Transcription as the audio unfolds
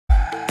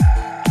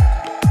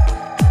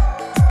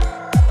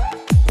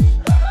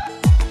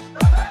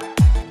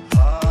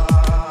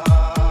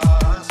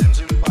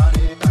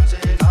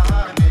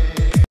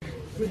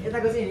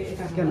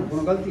क्या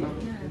कोनो गल्ती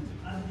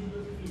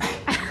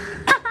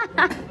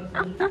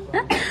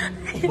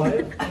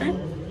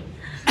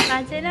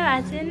भाचेन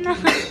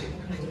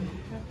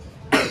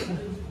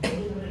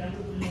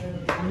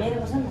मेरो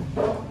पसन्द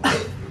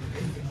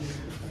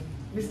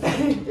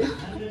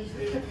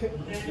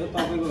यो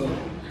तपाईको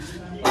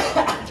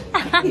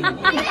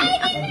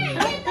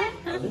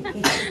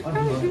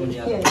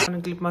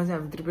क्लिपमा चाहिँ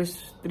हामी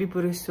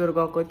त्रिपुरेश्वर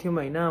गएको थियौँ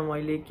होइन।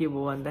 मैले के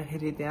भयो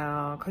भन्दाखेरि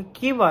त्यहाँ खै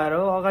के भएर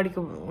हो अगाडिको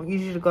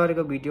एडिट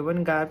गरेको भिडियो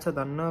पनि गायब छ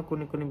धन्न,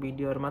 कुनै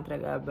भिडियोहरू मात्रै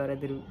गायब भएर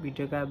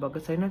भिडियो गायब भएको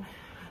छैन।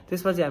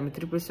 त्यसपछि हामी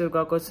त्रिपुरेश्वर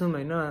गएको छौँ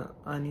होइन।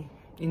 अनि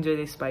इन्जोय द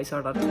स्पाइस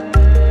अर्डर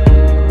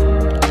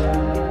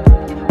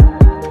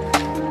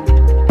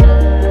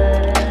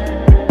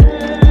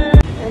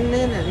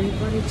हामी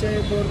पनि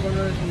चाहिँ बोर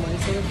बनाएर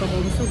भनिसक्यो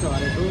तपाईँको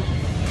झरेको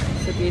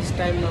सो त्यस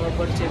टाइममा अब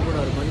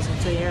चेकबोर्डहरू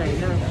भनिसक्छ यहाँ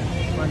होइन।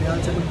 भने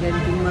अझको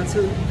क्यान्टिनमा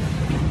छु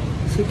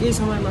सो केही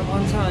समयमा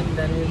बन्छ अनि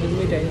त्यहाँदेखि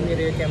लिमिट होइन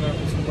मेरो यो क्यामेरा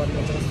पुग्नु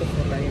पर्ने जस्तो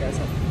फोन लागिरहेछ।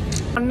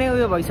 अन्य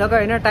उयो भइसक्यो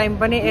होइन, टाइम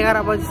पनि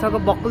 11 बजिसक्यो।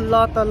 बकुल्ल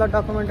तल्ल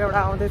डकुमेन्ट एउटा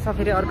आउँदैछ,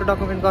 फेरि अर्को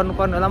डकुमेन्ट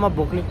गर्नुपर्ने होला। म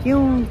भोकले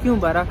क्यों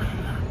भएर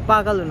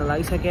पागल हुन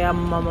लागिसक्यो यार।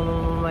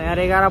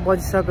 11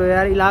 बजिसक्यो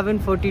यार,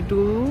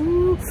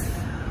 11:42।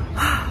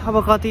 अब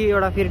कति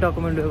एउटा फेरि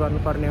डकुमेन्ट उयो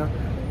गर्नुपर्ने हो।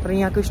 तर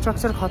यहाँको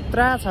स्ट्रक्चर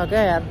खतरा छ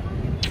क्या यार।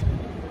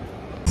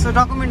 सो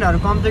डकुमेन्टहरू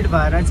कम्प्लिट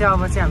भएर चाहिँ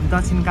अब चाहिँ हामी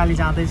दक्षिणकाली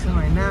जाँदैछौँ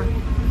होइन।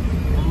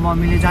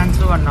 मम्मीले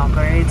जान्छु भन्नु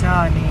रहेछ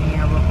अनि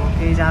अब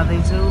भोकै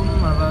जाँदैछौँ।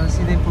 अब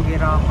सिधै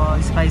पुगेर अब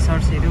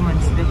स्पाइसर्स हेऱ्यौँ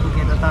अनि सिधै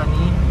पुगेर त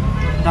अनि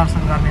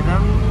दर्शन गर्ने त।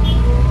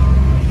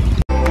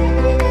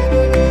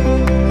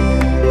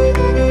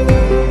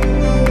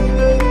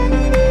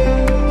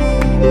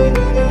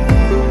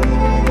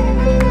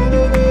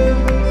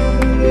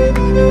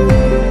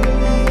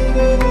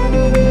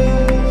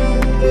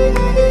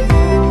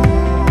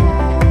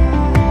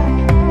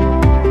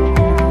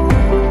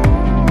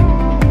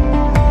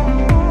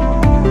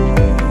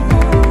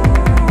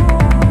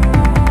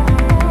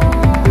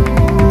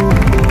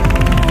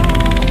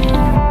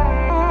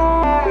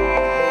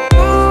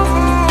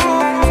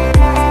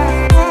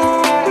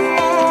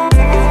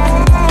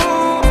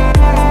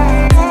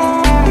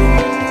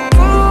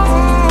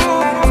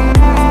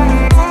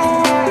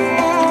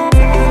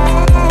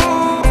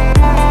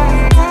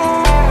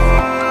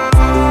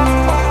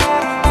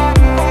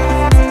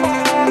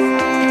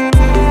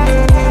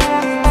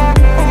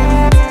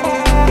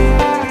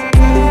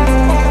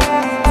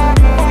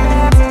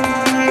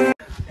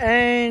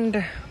 एन्ड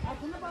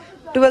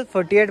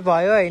 12:48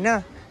 भयो होइन।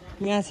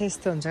 यहाँ चाहिँ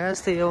यस्तो हुन्छ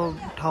जस्तै यो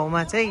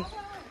ठाउँमा चाहिँ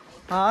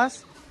हस्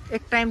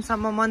एक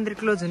टाइमसम्म मन्दिर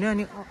क्लोज हुने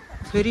अनि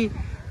फेरि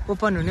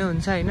ओपन हुने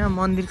हुन्छ होइन।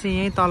 मन्दिर चाहिँ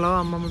यहीँ तल हो।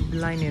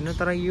 लाइन हेर्नु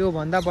तर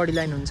योभन्दा बढी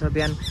लाइन हुन्छ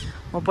बिहान।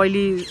 म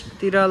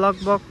पहिलेतिर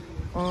लगभग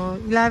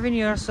 11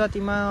 इयर्स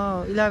जतिमा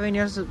 11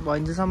 इयर्स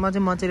भइन्जेलसम्म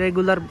चाहिँ म चाहिँ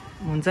रेगुलर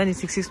हुन्छ नि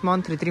 6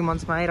 मन्थ 3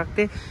 मन्थ्समा आइरहेको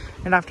थिएँ।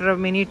 एन्ड आफ्टर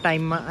मेनी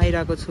टाइममा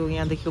आइरहेको छु।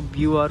 यहाँदेखिको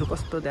भ्यूहरू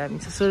कस्तो दामी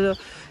छ। सो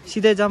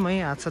सिधै जाऊँ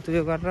है, हात साथ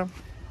उयो गरेर।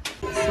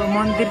 सो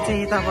मन्दिर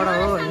चाहिँ यताबाट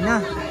हो होइन।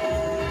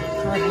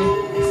 अनि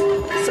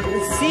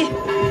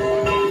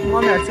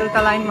मम्मीहरू चाहिँ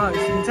उता लाइनमा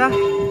हिँड्छ, म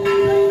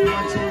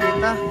चाहिँ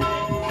यता।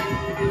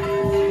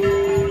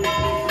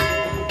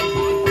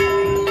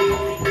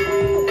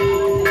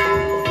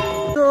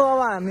 सो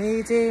अब हामी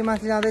चाहिँ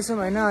माथि जाँदैछौँ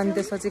होइन। अनि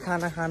त्यसपछि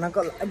खाना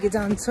खानको लागि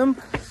जान्छौँ।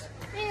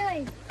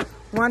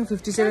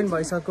 1:57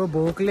 भइसक्यो।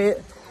 भोकले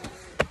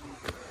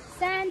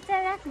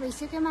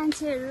भइसक्यो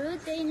मान्छेहरू,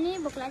 त्यही नै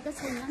भोक लागेको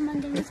छैन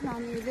मन्दिरमा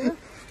हामीहरू।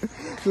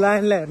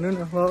 लाइनलाई हेर्नु न,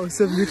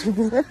 so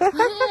beautiful.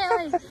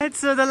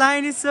 So the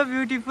line is so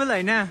beautiful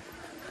होइन।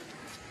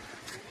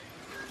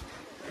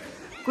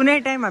 कुनै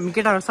टाइम हामी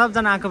केटाहरू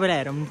सबजना आएको बेला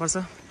हेर्नुपर्छ।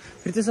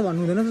 फेरि त्यसो भन्नु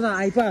हुँदैन त,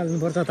 आइ पो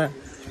हाल्नुपर्छ त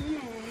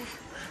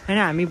होइन।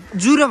 हामी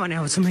जुरो भने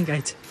आउँछौँ है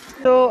गाइज।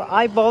 सो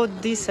आई बहुत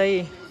दिस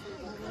है।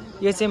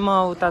 यो चाहिँ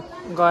म उता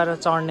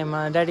गएर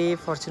चढ्नेमा ड्याडी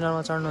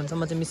फर्चुनरमा चढ्नुहुन्छ,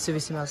 म चाहिँ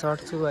मित्सुबिसीमा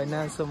चढ्छु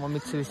होइन। सो म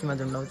मित्सुबिसीमा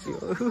झुन्डाउँछु।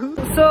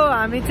 सो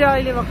हामी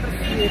चाहिँ अहिले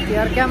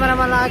भर्खर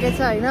क्यामेरामा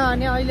लागेछ होइन।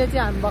 अनि अहिले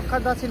चाहिँ हामी भर्खर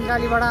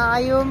दक्षिणकालीबाट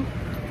आयौँ।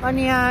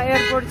 अनि यहाँ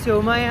एयरपोर्ट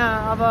छेउमा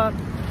यहाँ अब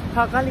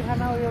थकाली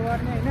खाना उयो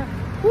गर्ने होइन।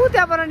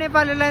 त्यहाँबाट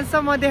नेपाल एयरलाइन्स छ,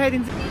 म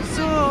देखाइदिन्छु।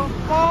 सो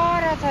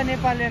पर छ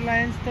नेपाल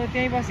एयरलाइन्स त,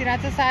 त्यहीँ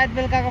बसिरहेको छ। सायद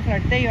बेलुकाको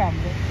फ्लाइट त्यही हो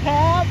हाम्रो।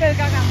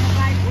 बेलुकाको हाम्रो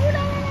फ्लाइट।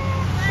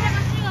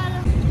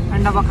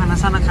 एन्ड अब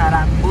खानासाना खाएर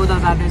हामी बौद्ध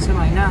जाँदैछौँ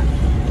होइन।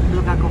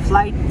 बेलुकाको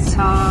फ्लाइट छ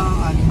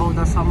अनि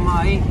बौद्धसम्म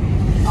है।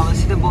 अब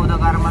सिधै बौद्ध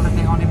गएर मात्र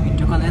देखाउने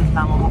भिडियोको लेन्थ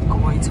लामो भएको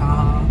भइ छ।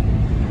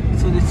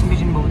 सो दिस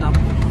मिटिङ बौद्ध।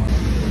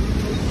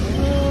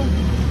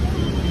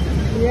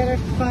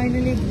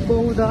 फाइनली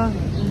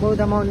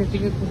बौद्धमा आउने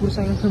बित्तिकै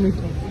कुकुरसँग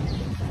मिठो।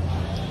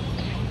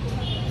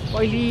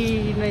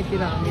 पहिले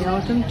नैतिर हामी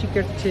आउँछौँ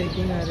टिकट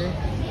चेकिङ अरे,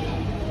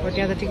 बट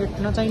यहाँ त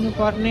टिकट नचाहिनु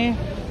पर्ने।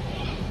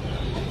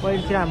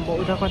 पहिलेतिर हामी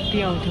बौद्ध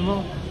कति आउँथ्यौँ हौ।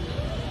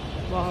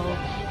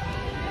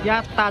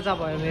 याद ताजा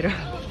भयो मेरो,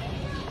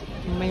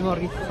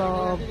 मेमोरी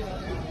सब।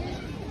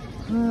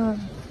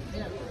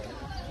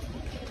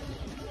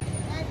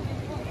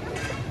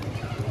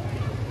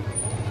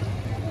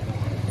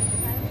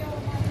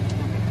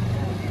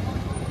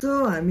 सो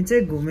हामी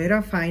चाहिँ घुमेर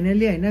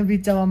फाइनली होइन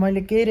बिचमा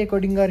मैले केही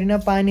रेकर्डिङ गरिनँ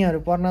पानीहरू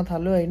पर्न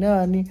थाल्यो होइन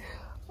अनि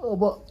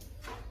अब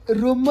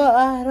रुममा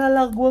आएर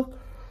लगभग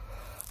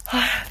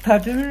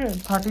 20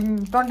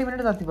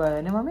 मिनट जति भयो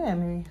होइन मम्मी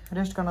हामी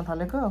रेस्ट गर्न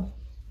थालेको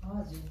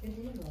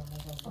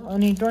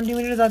अनि 20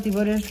 मिनट जति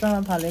भयो रेस्ट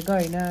गर्न थालेको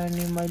होइन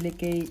अनि मैले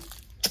केही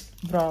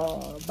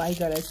बाई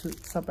गरेको छु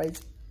सरप्राइज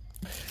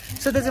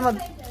सो त्यो चाहिँ म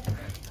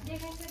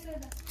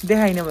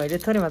देखाइनँ मैले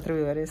थोरै मात्र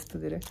उयो गरेँ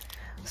यस्तोतिर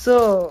सो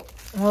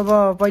अब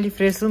पहिले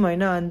फ्रेस हुँ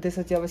होइन अनि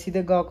त्यसपछि अब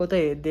सिधै गएको त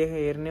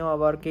हेर्ने हो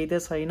अब अरू केही त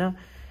छैन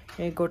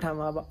यही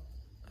कोठामा अब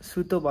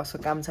सुतो बस्छ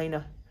काम छैन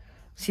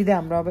सिधै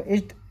हाम्रो अब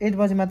 8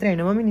 बजे मात्रै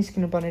होइन मम्मी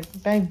निस्किनु पर्ने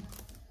टाइम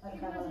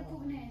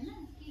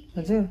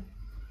हजुर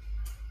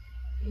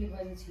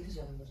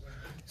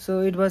सो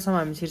 8 बजीसम्म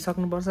हामी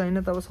छिर्सक्नुपर्छ होइन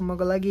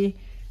तबसम्मको लागि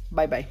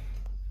बाई बाई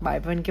भाइ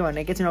पनि के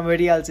भने एकैछिन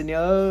भेटिहाल्छु नि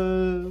हो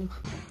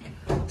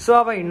सो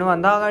अब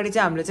हिँड्नुभन्दा अगाडि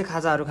चाहिँ हामीले चाहिँ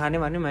खाजाहरू खाने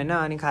भन्यौँ होइन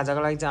अनि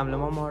खाजाको लागि चाहिँ हामीले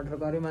मोमो अर्डर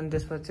गऱ्यौँ अनि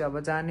त्यसपछि अब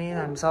जाने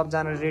हामी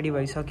सबजना रेडी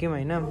भइसक्यौँ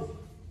होइन अब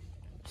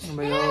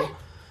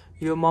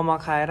यो मोमो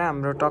खाएर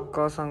हाम्रो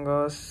टक्कसँग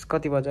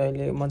कति बज्यो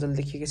अहिले मजाले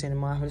देखिएकै छैन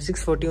म आफूले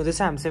 6:40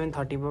 हुँदैछ हामी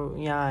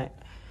 7:30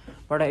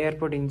 यहाँबाट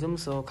एयरपोर्ट हिँड्छौँ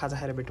सो खाजा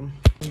खाएर भेटौँ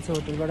सो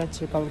होटलबाट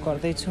चेकआउट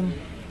गर्दैछौँ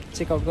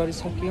चेकआउट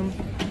गरिसक्यौँ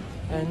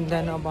एन्ड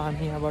देन अब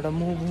हामी यहाँबाट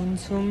मुभ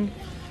हुन्छौँ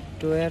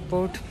to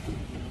airport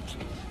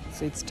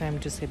so it's time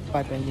to say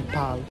by by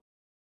Nepal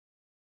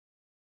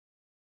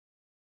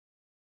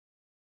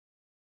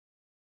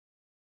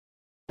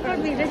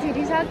भित्र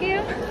छिरिसक्यो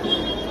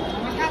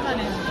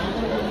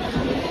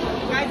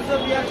So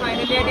we are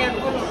finally at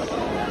airport.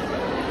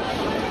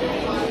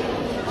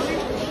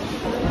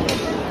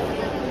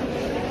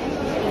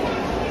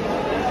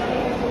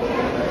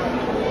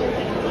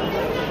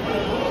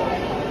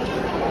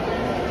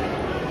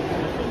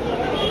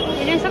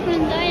 हेर्न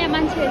सक्नुहुन्छ यहाँ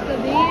मान्छेहरूको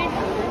भिड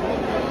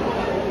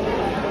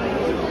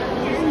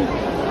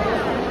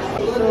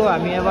सो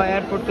हामी अब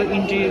एयरपोर्टको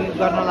इन्ट्री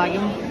गर्न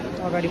लाग्यौँ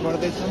अगाडि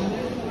बढ्दैछौँ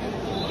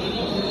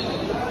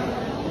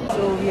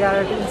so we are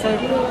at inside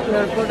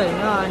airport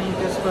होइन अनि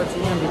त्यसपछि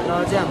यहाँभित्र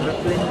चाहिँ हाम्रो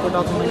प्लेनको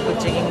डकुमेन्टको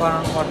चेकिङ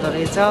गराउनु पर्दो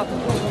रहेछ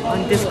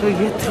अनि त्यसको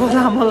यत्रो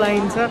लामो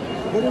लाइन छ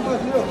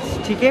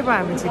ठिकै भयो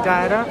हामी छिटो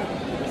आएर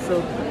सो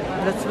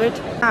लेट्स वेट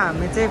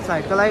हामी चाहिँ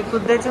फ्लाइटको लागि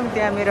कुद्दैछौँ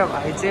त्यहाँ मेरो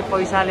भाइ चाहिँ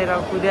पैसा लिएर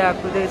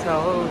कुदैछ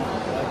हो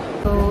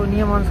सो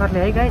नियमअनुसारले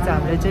है गाइज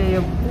हामीले चाहिँ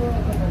यो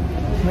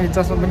मेरो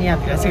चस्मा पनि यहाँ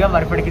भिडियो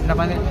भएर फोटो खिच्न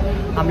पाउँदैन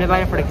हामीले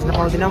बाहिर फोटो खिच्न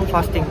पाउँदैनौँ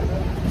फर्स्ट थिङ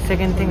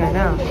सेकेन्ड थिङ होइन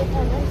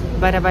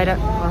बाहिर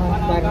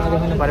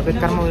नदेखाउनु भएर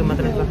बेकारमा उयो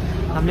मात्रै हुन्छ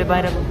हामीले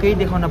बाहिर केही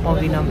देखाउन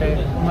पाउँदैनौँ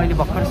मैले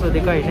भर्खर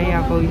सोधेको होइन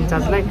यहाँको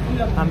इन्चार्जलाई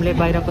हामीले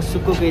बाहिरको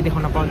सुक्कु केही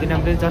देखाउन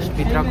पाउँदैनौँ जस्ट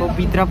भित्र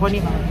पनि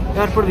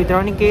एयरपोर्टभित्र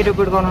पनि केही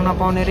रेकर्ड गर्न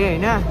नपाउने रे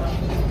होइन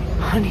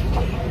अनि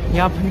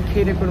यहाँ पनि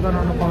केही रेकर्ड गर्न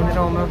नपाउने र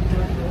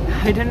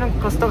होइन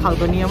कस्तो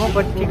खालको नियम हो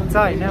बट ठिक छ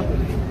होइन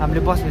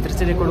हामीले बसभित्र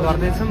चाहिँ रेकर्ड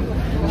गर्दैछौँ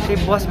त्यही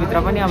बसभित्र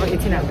पनि अब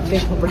एकछिन हामीले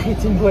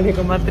एकछिन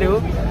बोलेको मात्रै हो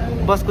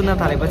बस कुद्न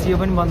थालेपछि यो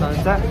पनि बन्द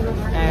हुन्छ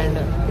एन्ड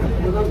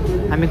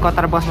हामी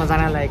कतार बसमा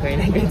जान लागेको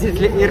होइन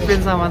त्यसले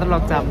एयरप्लेनसँग मात्र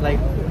लग्छ हामीलाई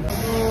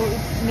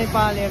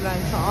नेपाल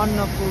एयरलाइन्स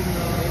अन्नपूर्ण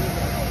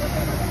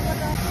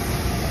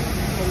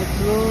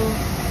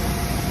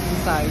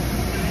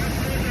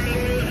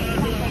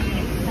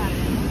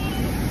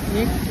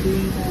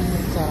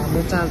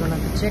हाम्रो 4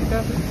 जनाको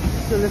checkup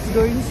so let's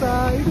go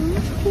inside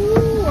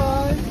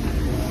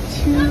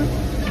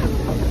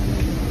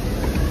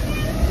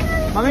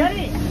 1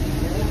 2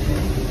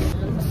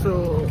 so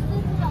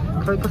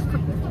खै कस्तो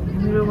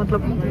मेरो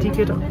मतलब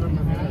टिकट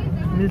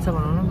मिल्छ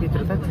भनौँ न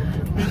भित्र त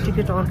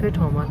टिकट अर्कै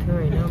ठाउँमा थियो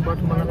होइन बट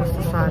मलाई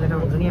कस्तो सारेर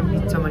हुन्छ नि यहाँ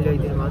बिचमा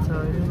ल्याइदिनु भएको छ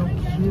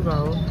के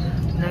भयो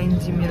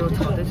 9G मेरो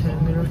छँदैछ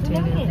मेरो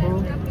ट्रेनको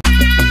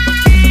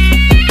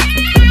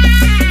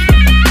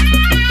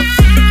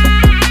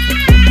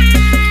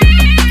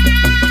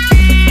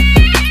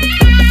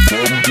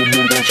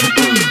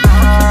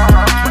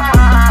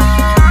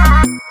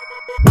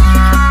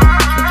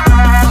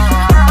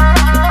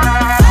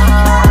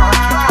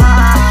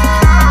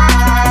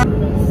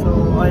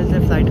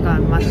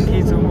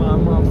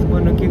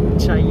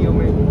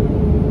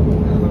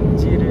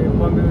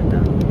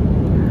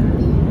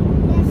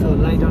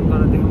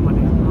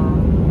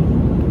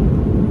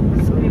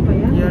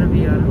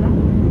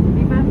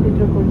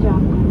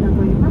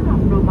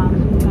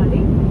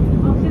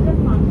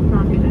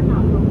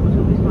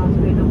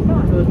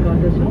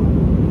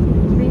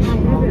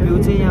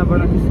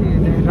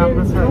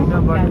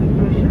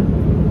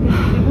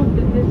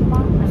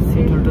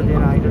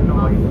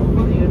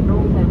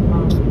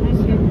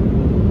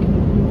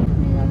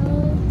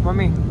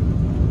mummy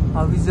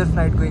how is your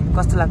flight going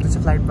कस्तो लाग्दैछ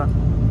फ्लाइटमा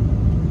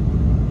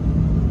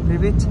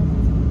रिबिच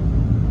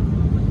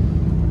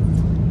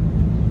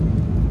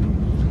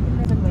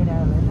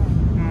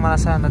मलाई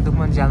सानो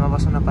दुःखमा झ्यालमा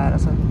बस्नु नपाएर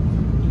छ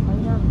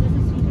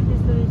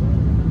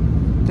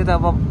त्यो त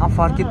अब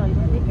फर्कि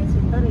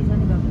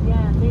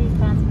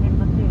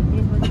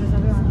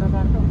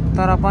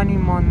तर पनि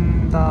मन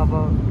त अब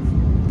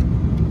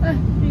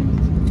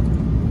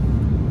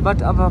बट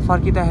अब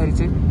फर्किँदाखेरि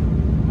चाहिँ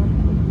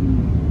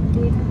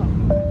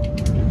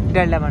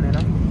ड्याडलाई भनेर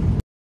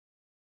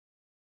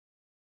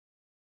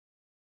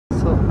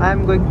So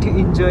I'm going to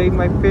enjoy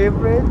my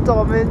favorite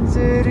Tom and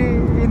Jerry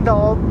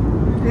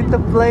in the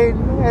plane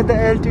at the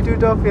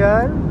altitude of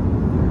here.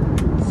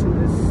 So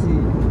let's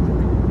see.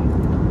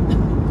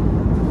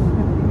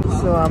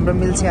 So हाम्रो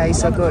मिल चाहिँ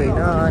आइसक्यो हैन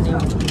अनि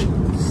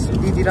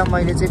दिदी र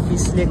मैले चाहिँ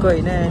फिस लिएको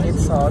हैन and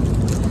it's hot.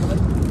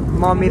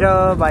 मम्मी र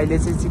भाइले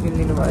चाहिँ चिकन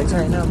लिनु भएछ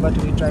हैन but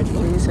we tried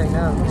fish हैन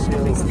so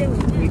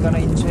we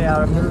gonna enjoy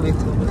our meal with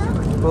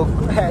Coke.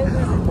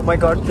 Oh my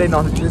god, plane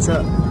हल्किन्छ.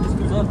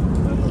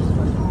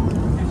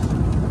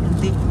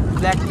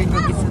 Blackpink को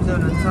गीत सुन्दै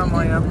हुनुहुन्छ म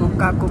यहाँ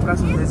कोका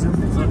सुन्दैछु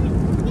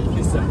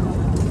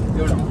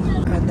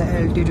at the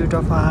altitude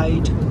of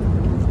height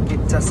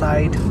it's a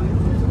side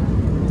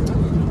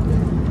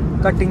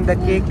cutting the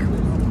cake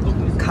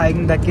खाइङ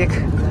the cake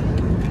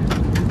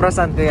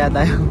प्रशान्तको याद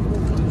आयो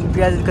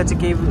प्याजको चाहिँ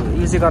केही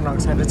युजै गर्न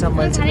भएको छैन रहेछ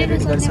मैले चाहिँ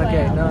रेडी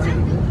गरिसकेँ होइन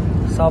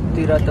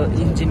सबतिर त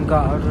इन्जिनको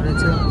आउट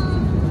रहेछ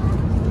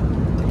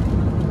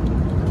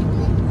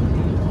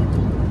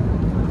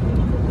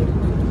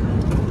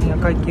यहाँ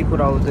खै के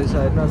कुरा हुँदैछ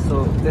होइन so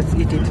let's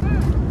it it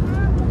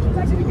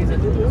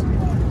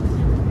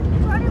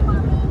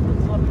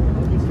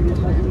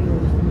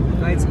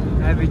guys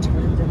have it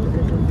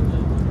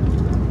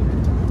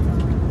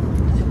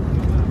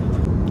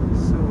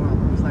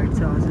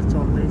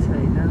चल्दैछ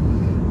हैन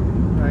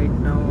राइट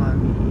नाउ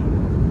हामी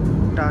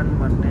भुटान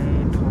भन्ने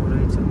ठाउँ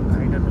रहेछौँ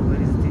I don't know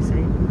where is this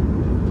है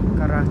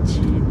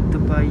कराची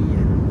दुबई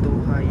एन्ड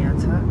दोहा यहाँ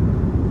छ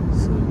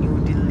सो न्यू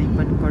दिल्ली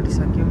पनि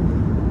कटिसक्यौँ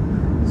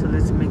so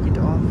let's make it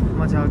off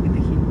म चाहिँ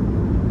अघिदेखि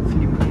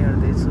फिल्म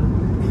हेर्दैछु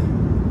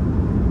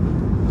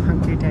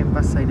केही टाइम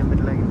पास छैन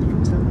मेरो लागि फिल्म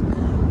छ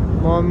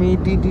मम्मी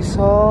दिदी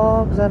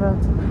सबजना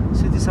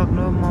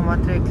सुतिसक्नु म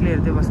मात्रै एक्लै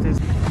हेर्दै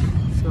बस्दैछु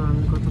सो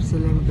हामी कता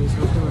सेलेक्ट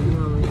भइसक्यो भने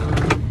अब यहाँ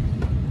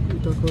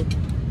उताको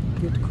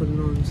गेट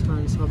खोल्नुहुन्छ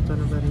अनि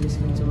सबजना बाहिर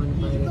निस्किन्छ भने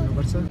बाहिर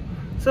हेर्नुपर्छ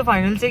सो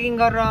फाइनल चेकिङ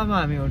गरेर अब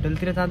हामी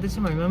होटलतिर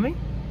जाँदैछौँ है मम्मी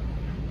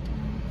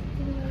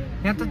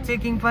यहाँ त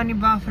चेकिङ पनि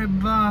बाफ्रे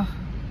बा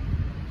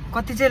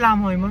कति चाहिँ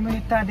लामो है मम्मी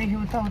यतादेखि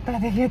उता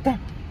उतादेखि यता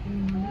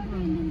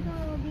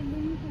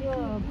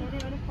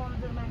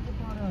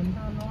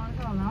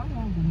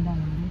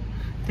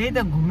त्यही त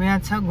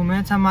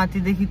घुमेको छ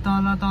माथिदेखि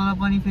तल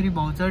पनि फेरि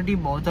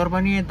भौचर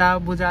पनि यता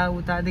बुझा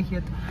उतादेखि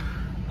यता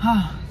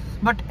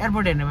बट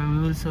एयरपोर्ट हेर्ने भए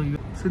will so you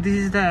so this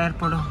is the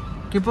airport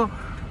के पो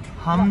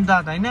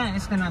हमदाद होइन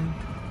यसको नाम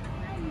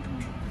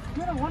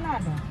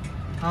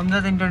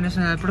हमदाद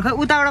इन्टरनेसनल एयरपोर्ट खै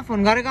उताबाट फोन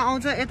गरेको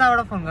आउँछ यताबाट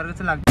फोन गरेको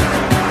चाहिँ लाग्छ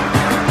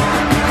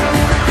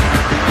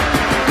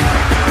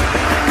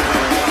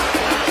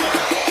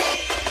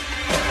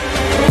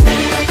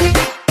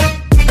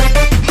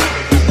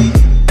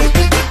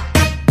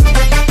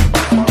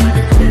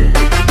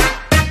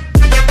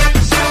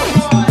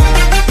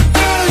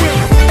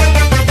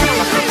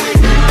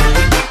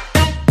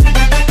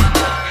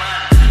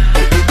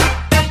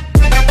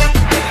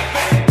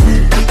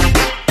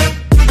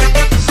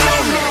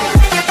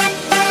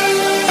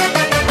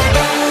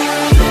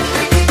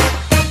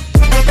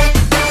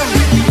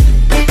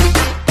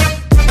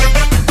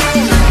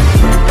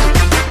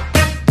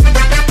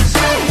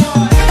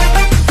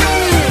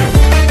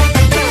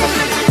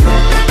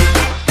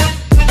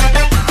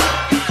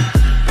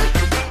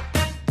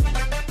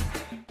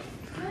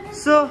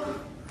So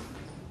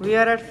we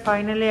are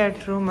finally at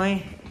room है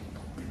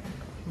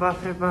बाफ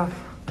रे बाफ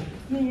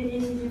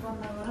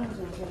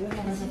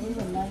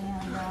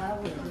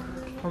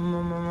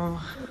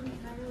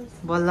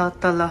बल्ल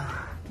तल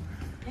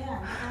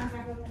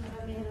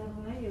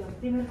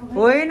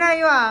होइन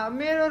यो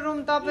मेरो रुम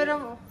तपाईँ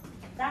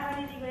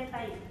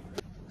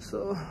सो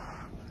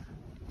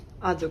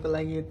आजको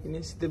लागि यति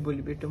नै सिधै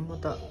भोलि भेटौँ म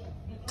त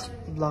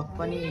ब्लग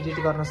पनि एडिट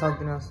गर्न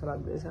सक्दिनँ जस्तो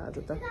लाग्दैछ आज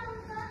त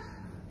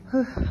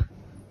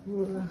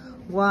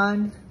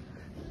 1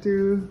 2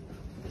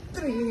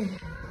 3